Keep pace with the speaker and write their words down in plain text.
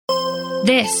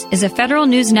This is a Federal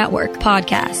News Network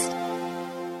podcast.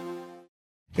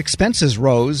 Expenses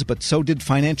rose, but so did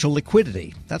financial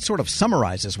liquidity. That sort of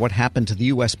summarizes what happened to the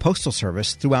U.S. Postal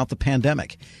Service throughout the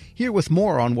pandemic. Here with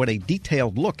more on what a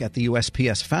detailed look at the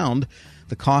USPS found,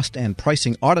 the Cost and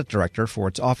Pricing Audit Director for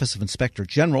its Office of Inspector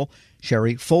General,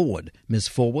 Sherry Fullwood. Ms.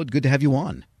 Fullwood, good to have you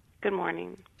on. Good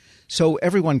morning. So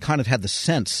everyone kind of had the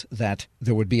sense that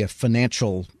there would be a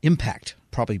financial impact,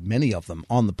 probably many of them,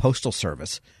 on the Postal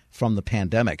Service from the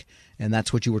pandemic. And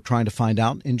that's what you were trying to find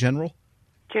out in general?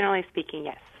 Generally speaking,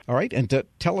 yes. All right. And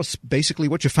tell us basically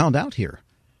what you found out here.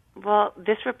 Well,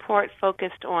 this report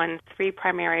focused on three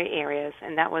primary areas,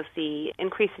 and that was the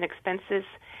increase in expenses,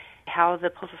 how the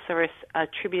Postal Service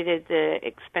attributed the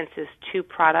expenses to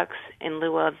products in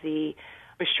lieu of the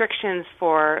restrictions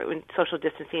for social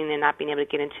distancing and not being able to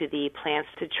get into the plants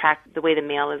to track the way the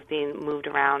mail is being moved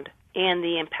around, and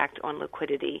the impact on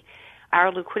liquidity. Our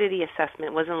liquidity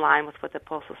assessment was in line with what the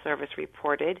Postal Service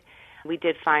reported. We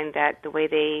did find that the way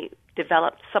they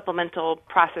developed supplemental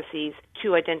processes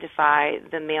to identify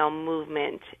the mail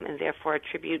movement and therefore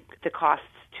attribute the costs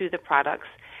to the products.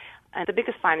 And the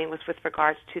biggest finding was with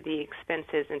regards to the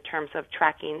expenses in terms of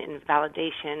tracking and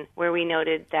validation, where we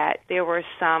noted that there were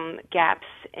some gaps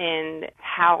in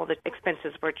how the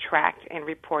expenses were tracked and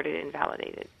reported and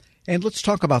validated. And let's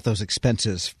talk about those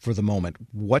expenses for the moment.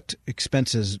 What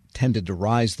expenses tended to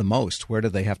rise the most? Where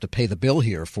did they have to pay the bill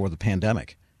here for the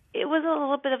pandemic? It was a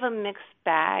little bit of a mixed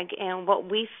bag, and what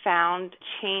we found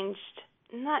changed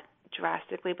not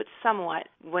drastically, but somewhat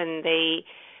when they,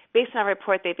 based on our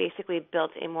report, they basically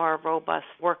built a more robust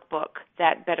workbook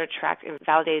that better tracked and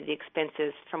validated the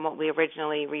expenses from what we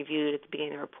originally reviewed at the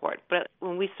beginning of the report. But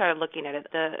when we started looking at it,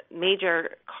 the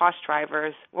major cost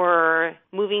drivers were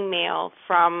moving mail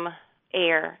from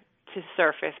air to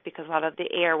surface because a lot of the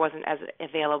air wasn't as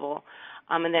available.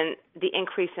 And then the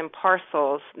increase in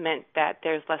parcels meant that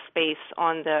there's less space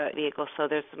on the vehicle, so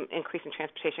there's some increase in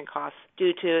transportation costs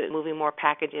due to moving more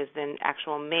packages than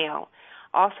actual mail.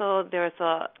 Also, there's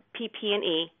a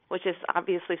PP&E, which is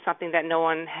obviously something that no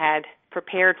one had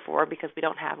prepared for because we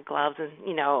don't have gloves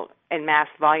and mass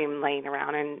volume laying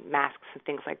around and masks and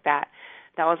things like that.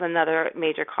 That was another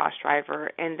major cost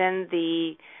driver. And then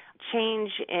the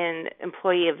change in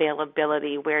employee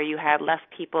availability, where you had less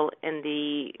people in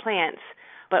the plants,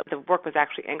 but the work was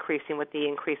actually increasing with the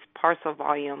increased parcel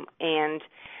volume and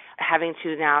having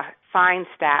to now find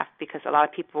staff because a lot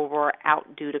of people were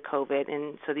out due to COVID,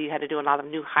 and so you had to do a lot of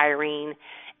new hiring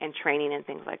and training and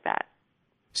things like that.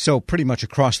 So pretty much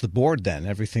across the board then,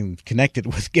 everything connected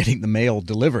with getting the mail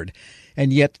delivered.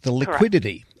 And yet the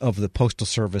liquidity of the Postal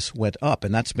Service went up,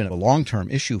 and that's been a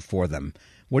long-term issue for them.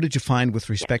 What did you find with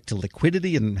respect to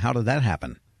liquidity, and how did that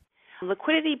happen?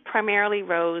 Liquidity primarily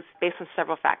rose based on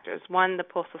several factors. One, the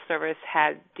Postal Service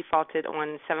had defaulted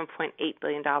on $7.8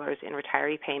 billion in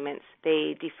retiree payments.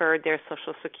 They deferred their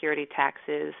Social Security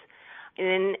taxes.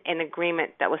 In an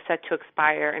agreement that was set to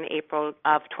expire in April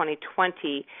of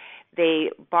 2020,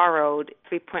 they borrowed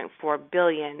 $3.4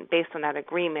 billion based on that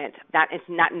agreement,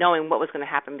 not knowing what was going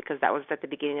to happen because that was at the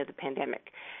beginning of the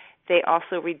pandemic. They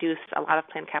also reduced a lot of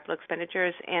planned capital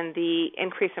expenditures, and the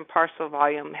increase in parcel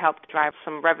volume helped drive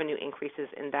some revenue increases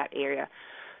in that area.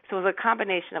 So it was a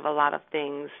combination of a lot of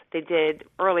things they did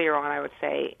earlier on, I would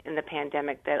say, in the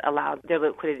pandemic that allowed their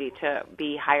liquidity to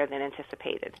be higher than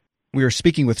anticipated. We are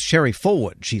speaking with Sherry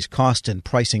Fullwood. She's Cost and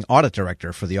Pricing Audit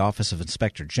Director for the Office of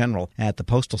Inspector General at the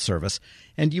Postal Service.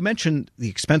 And you mentioned the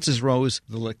expenses rose,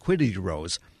 the liquidity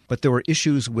rose, but there were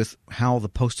issues with how the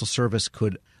Postal Service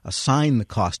could assign the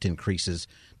cost increases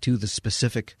to the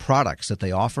specific products that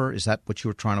they offer. Is that what you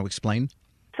were trying to explain?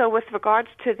 So with regards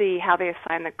to how they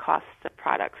assign the costs of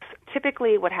products,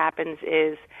 typically what happens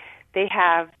is they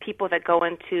have people that go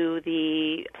into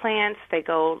the plants, they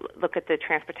go look at the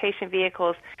transportation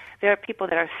vehicles. There are people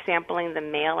that are sampling the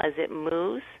mail as it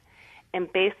moves,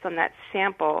 and based on that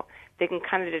sample, they can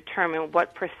kind of determine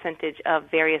what percentage of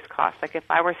various costs. Like if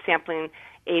I were sampling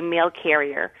a mail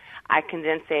carrier, I can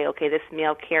then say, okay, this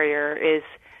mail carrier is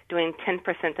doing 10%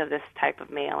 of this type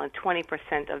of mail and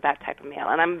 20% of that type of mail.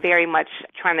 And I'm very much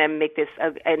trying to make this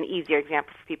an easier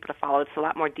example for people to follow. It's a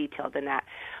lot more detailed than that.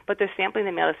 But they're sampling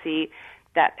the mail to see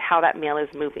how that mail is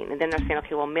moving. And then they're saying,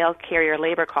 okay, well, mail carrier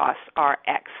labor costs are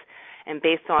X. And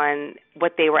based on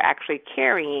what they were actually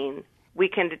carrying, we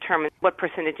can determine what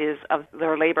percentages of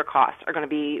their labor costs are going to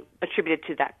be attributed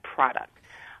to that product.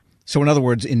 So in other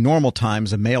words, in normal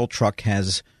times, a mail truck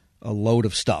has a load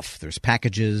of stuff. There's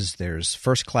packages, there's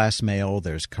first-class mail,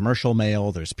 there's commercial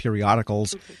mail, there's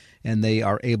periodicals, and they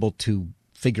are able to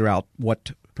figure out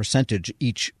what percentage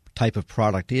each type of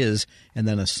product is and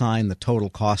then assign the total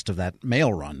cost of that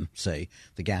mail run, say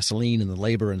the gasoline and the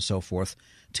labor and so forth,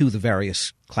 to the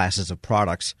various classes of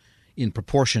products in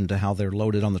proportion to how they're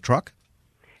loaded on the truck?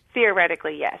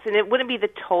 Theoretically, yes. And it wouldn't be the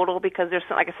total because there's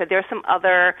some, like I said, there are some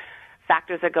other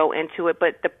factors that go into it,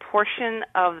 but the portion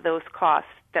of those costs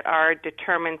that are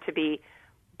determined to be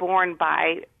borne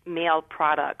by mail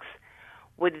products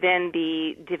would then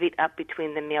be divvied up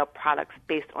between the mail products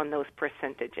based on those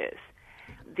percentages.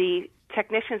 The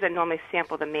technicians that normally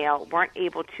sample the mail weren't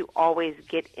able to always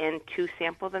get in to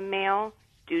sample the mail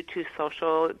due to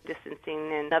social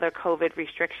distancing and other COVID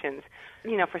restrictions,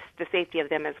 for the safety of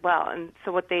them as well. And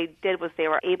so what they did was they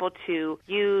were able to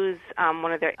use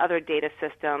one of their other data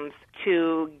systems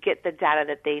to get the data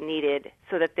that they needed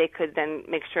so that they could then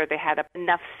make sure they had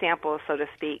enough samples, so to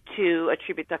speak, to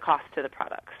attribute the cost to the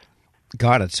products.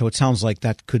 Got it. So it sounds like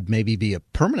that could maybe be a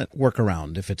permanent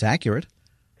workaround if it's accurate.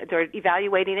 They're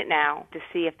evaluating it now to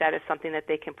see if that is something that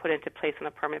they can put into place on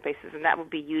a permanent basis, and that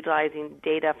would be utilizing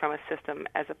data from a system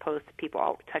as opposed to people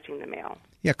all touching the mail.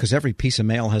 Yeah, because every piece of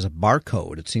mail has a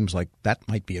barcode. It seems like that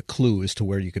might be a clue as to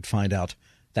where you could find out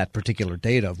that particular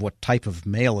data of what type of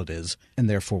mail it is, and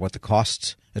therefore what the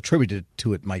costs attributed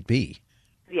to it might be.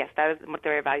 Yes, that is what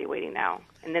they're evaluating now.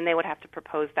 And then they would have to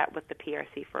propose that with the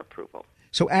PRC for approval.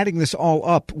 So adding this all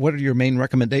up, what are your main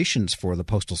recommendations for the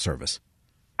Postal Service?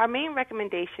 Our main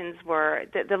recommendations were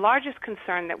the largest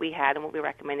concern that we had and what we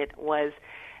recommended was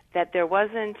that there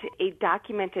wasn't a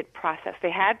documented process. They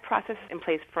had processes in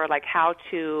place for like how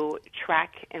to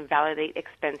track and validate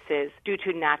expenses due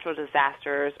to natural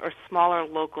disasters or smaller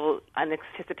local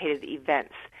unanticipated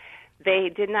events.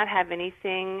 They did not have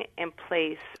anything in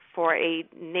place for a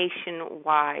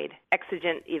nationwide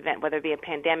exigent event, whether it be a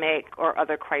pandemic or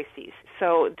other crises.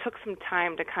 So it took some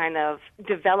time to kind of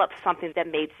develop something that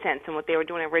made sense. And what they were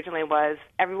doing originally was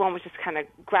everyone was just kind of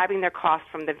grabbing their costs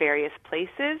from the various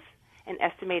places and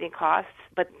estimating costs,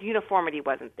 but uniformity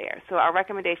wasn't there. So our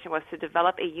recommendation was to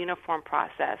develop a uniform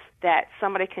process that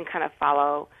somebody can kind of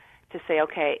follow to say,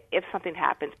 okay, if something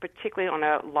happens, particularly on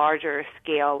a larger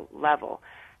scale level,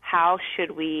 how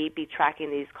should we be tracking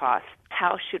these costs?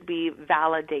 How should we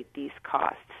validate these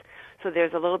costs? So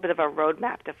there's a little bit of a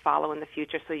roadmap to follow in the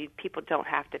future so people don't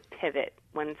have to pivot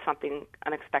when something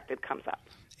unexpected comes up.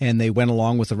 And they went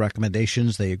along with the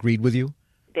recommendations? They agreed with you?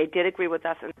 They did agree with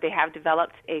us, and they have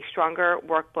developed a stronger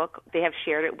workbook. They have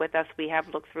shared it with us. We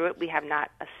have looked through it. We have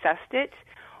not assessed it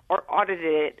or audited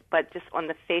it, but just on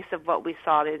the face of what we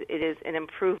saw, it is an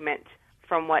improvement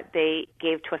from what they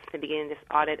gave to us at the beginning of this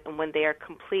audit, and when they are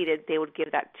completed, they would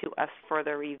give that to us for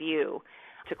their review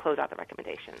to close out the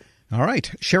recommendations. All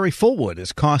right. Sherry Fullwood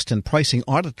is Cost and Pricing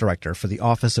Audit Director for the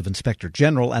Office of Inspector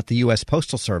General at the U.S.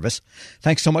 Postal Service.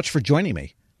 Thanks so much for joining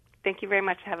me. Thank you very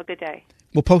much. Have a good day.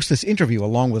 We'll post this interview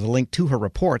along with a link to her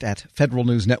report at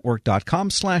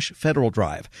federalnewsnetwork.com/Federal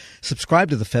Drive. Subscribe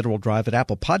to the Federal Drive at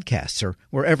Apple Podcasts or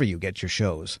wherever you get your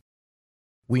shows.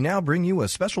 We now bring you a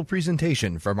special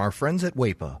presentation from our friends at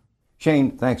WAEPA.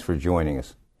 Shane, thanks for joining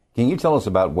us. Can you tell us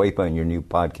about WAEPA and your new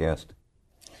podcast?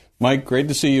 Mike, great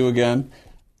to see you again.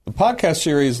 The podcast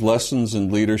series, Lessons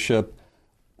in Leadership,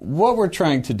 what we're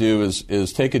trying to do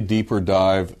is take a deeper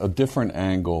dive, a different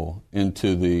angle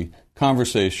into the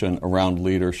conversation around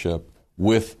leadership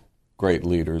with great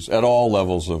leaders at all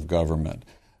levels of government.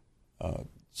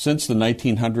 Since the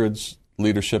 1900s,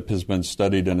 leadership has been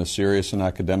studied in a serious and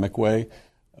academic way.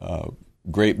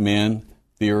 Great man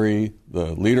theory,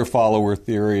 the leader-follower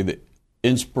theory, the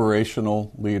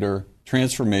inspirational leader,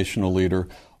 transformational leader.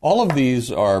 All of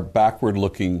these are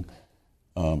backward-looking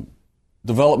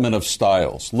development of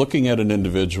styles, looking at an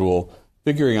individual,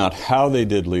 figuring out how they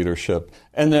did leadership,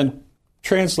 and then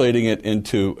translating it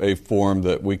into a form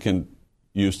that we can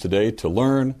use today to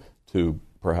learn, to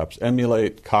perhaps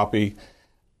emulate, copy.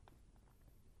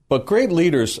 But great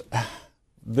leaders,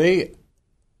 they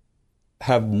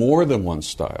have more than one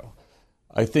style.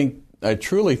 I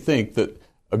truly think that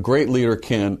a great leader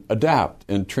can adapt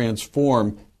and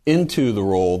transform into the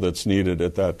role that's needed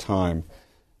at that time.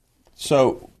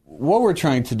 So what we're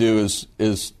trying to do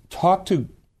is talk to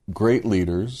great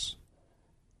leaders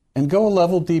and go a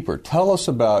level deeper. Tell us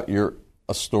about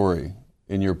a story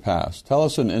in your past. Tell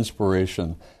us an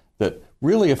inspiration that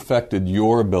really affected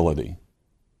your ability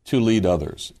to lead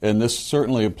others. And this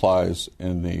certainly applies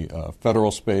in the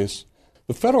federal space.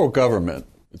 The federal government,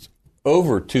 it's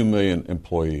over 2 million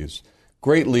employees.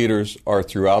 Great leaders are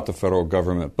throughout the federal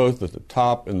government, both at the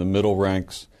top and the middle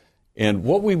ranks. And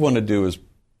what we want to do is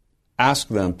ask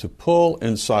them to pull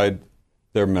inside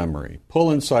their memory,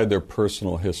 pull inside their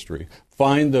personal history,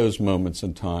 find those moments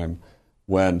in time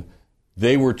when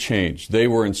they were changed. They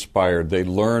were inspired. They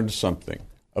learned something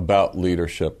about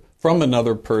leadership from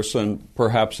another person.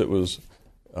 Perhaps it was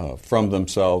from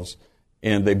themselves.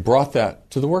 And they brought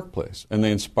that to the workplace, and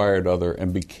they inspired others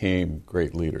and became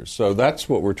great leaders. So that's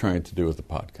what we're trying to do with the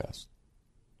podcast.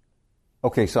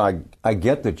 Okay, so I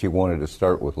get that you wanted to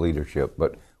start with leadership,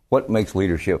 but what makes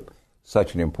leadership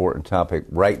such an important topic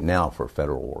right now for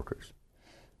federal workers?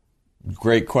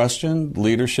 Great question.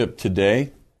 Leadership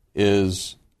today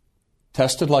is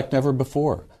tested like never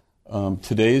before.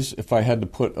 Today's, if I had to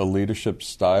put a leadership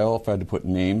style, if I had to put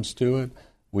names to it,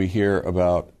 we hear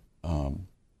about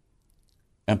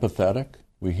empathetic,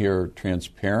 we hear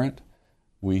transparent,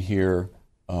 we hear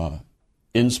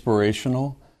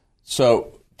inspirational.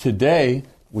 So today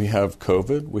we have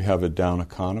COVID, we have a down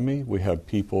economy, we have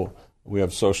people, we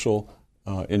have social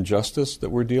injustice that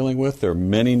we're dealing with. There are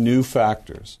many new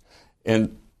factors.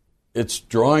 And it's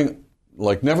drawing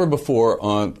like never before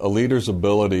on a leader's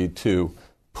ability to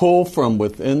pull from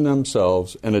within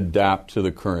themselves and adapt to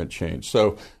the current change.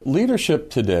 So leadership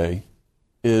today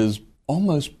is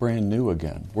almost brand new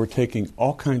again. We're taking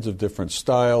all kinds of different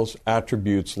styles,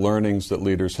 attributes, learnings that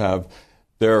leaders have.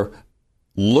 They're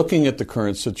looking at the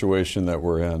current situation that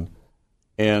we're in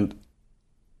and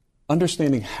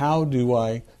understanding, how do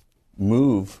I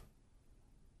move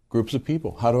groups of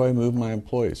people? How do I move my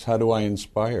employees? How do I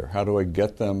inspire? How do I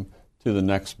get them to the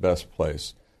next best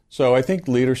place? So I think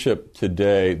leadership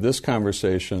today, this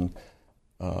conversation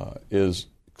is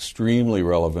extremely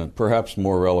relevant, perhaps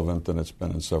more relevant than it's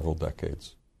been in several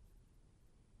decades.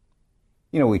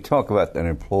 You know, we talk about an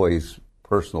employee's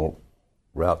personal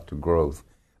route to growth,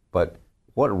 but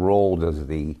what role does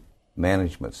the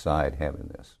management side have in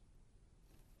this?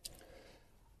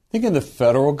 I think in the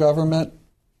federal government,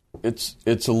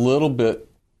 it's a little bit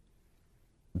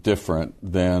different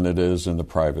than it is in the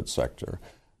private sector.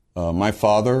 My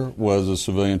father was a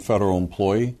civilian federal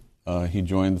employee. He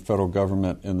joined the federal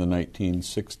government in the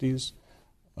 1960s.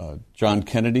 John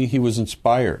Kennedy, he was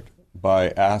inspired by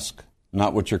ask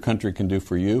not what your country can do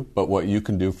for you, but what you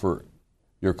can do for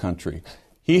your country.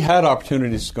 He had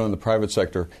opportunities to go in the private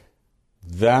sector.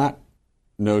 That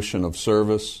notion of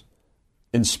service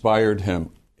inspired him.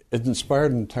 It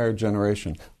inspired an entire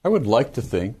generation. I would like to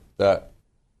think that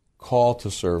call to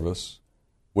service,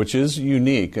 which is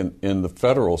unique in the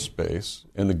federal space,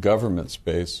 in the government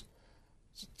space,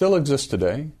 still exists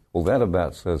today. Well, that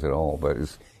about says it all, but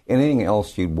is anything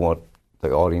else you'd want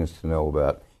the audience to know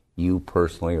about you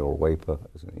personally or WAEPA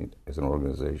as an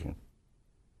organization?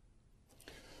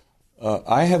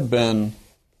 I have been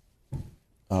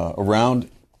around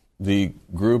the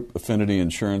group affinity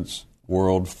insurance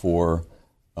world for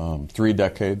 3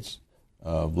 decades.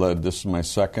 This is my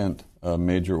second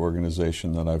major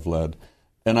organization that I've led.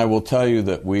 And I will tell you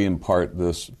that we impart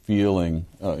this feeling,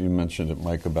 you mentioned it,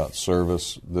 Mike, about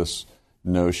service, this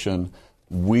notion.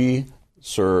 We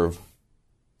serve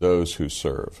those who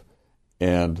serve.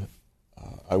 And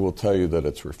I will tell you that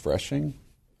it's refreshing.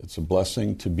 It's a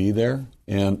blessing to be there.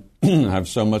 And I have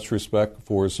so much respect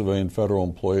for civilian federal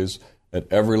employees at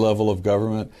every level of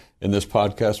government. In this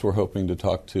podcast, we're hoping to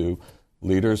talk to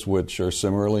leaders which are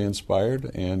similarly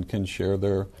inspired and can share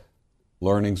their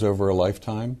learnings over a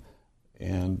lifetime.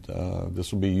 And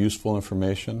this will be useful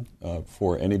information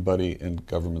for anybody in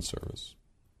government service.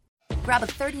 Grab a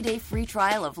 30-day free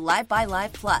trial of Live by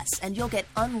Live Plus, and you'll get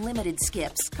unlimited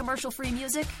skips, commercial-free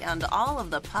music, and all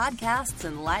of the podcasts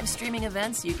and live streaming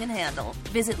events you can handle.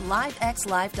 Visit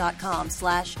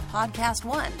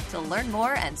livexlive.com/podcast1 to learn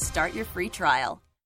more and start your free trial.